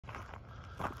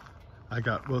I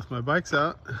got both my bikes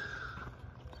out.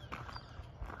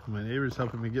 My neighbor's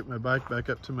helping me get my bike back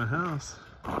up to my house.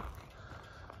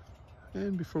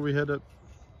 And before we head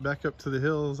back up to the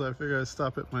hills, I figured I'd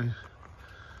stop at my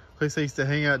place I used to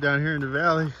hang out down here in the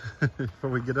valley before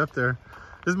we get up there.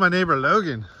 This is my neighbor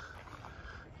Logan.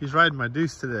 He's riding my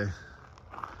Deuce today.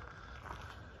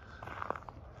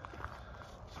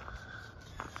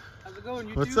 How's it going,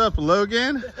 YouTube? What's up,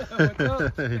 Logan? What's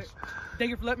up? Thank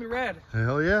you for letting me ride.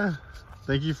 Hell yeah.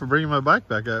 Thank you for bringing my bike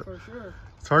back up. For sure.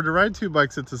 It's hard to ride two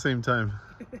bikes at the same time.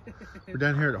 We're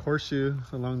down here at Horseshoe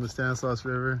along the Stanislaus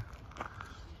River.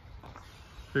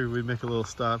 Figured we'd make a little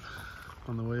stop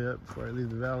on the way up before I leave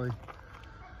the valley.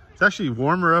 It's actually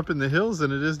warmer up in the hills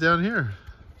than it is down here.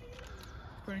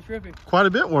 Pretty trippy. Quite a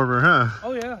bit warmer, huh?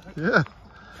 Oh yeah. Yeah.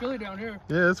 It's chilly down here.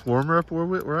 Yeah, it's warmer up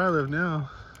where I live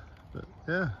now. But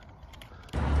yeah.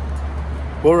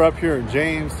 Well, we're up here in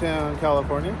Jamestown,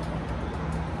 California.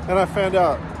 And I found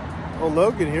out, old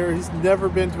Logan here, he's never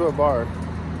been to a bar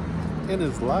in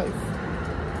his life.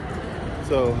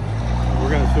 So we're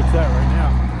gonna fix that right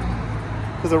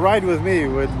now. Because a ride with me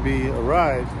wouldn't be a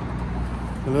ride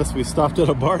unless we stopped at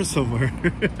a bar somewhere.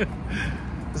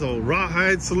 This old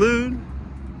Rawhide Saloon.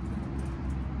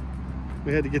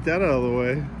 We had to get that out of the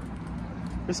way.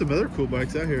 There's some other cool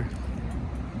bikes out here.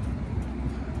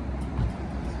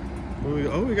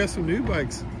 Oh, we got some new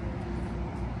bikes.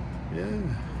 Yeah.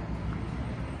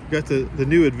 Got the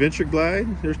new Adventure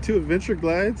Glide. There's two Adventure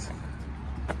Glides.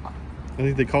 I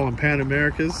think they call them Pan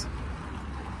Americas.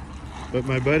 But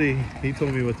my buddy, he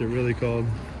told me what they're really called.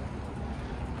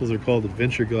 Those are called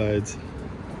Adventure Glides.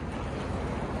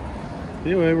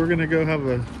 Anyway, we're gonna go have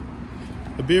a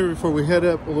beer before we head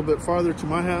up a little bit farther to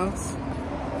my house.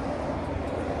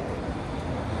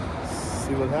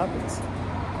 See what happens.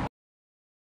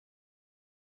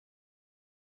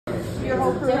 Your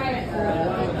whole crew? Okay.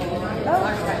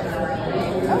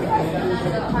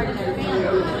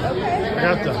 I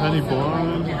got the honey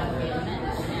blonde.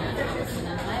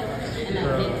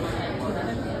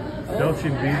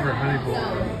 Belching Beaver honey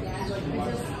blonde.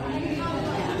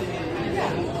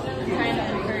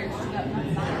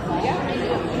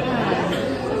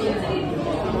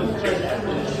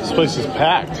 This place is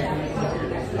packed.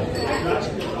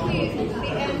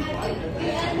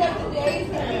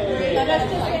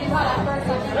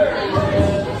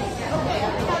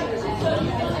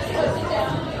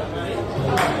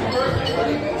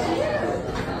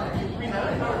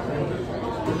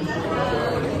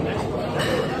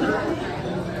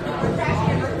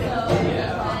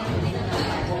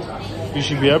 You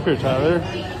should be up here, Tyler.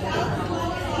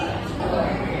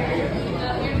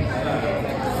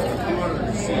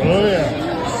 Oh yeah.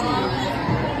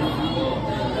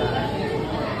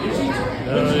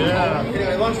 Oh yeah.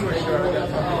 Anyway, long story short.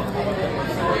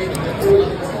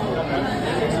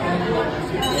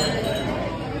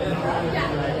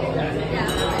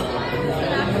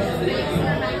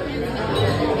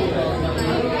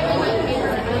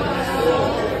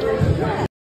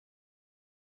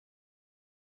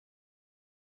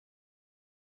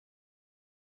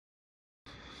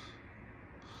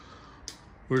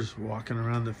 We're just walking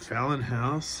around the Fallon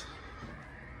house.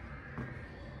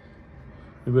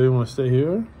 Anybody want to stay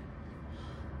here?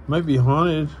 Might be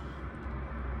haunted.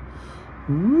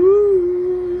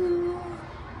 Woo!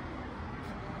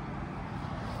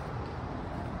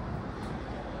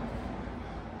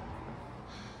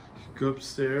 Go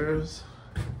upstairs.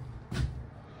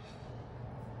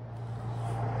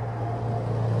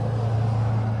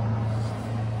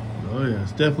 Oh yeah,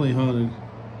 it's definitely haunted.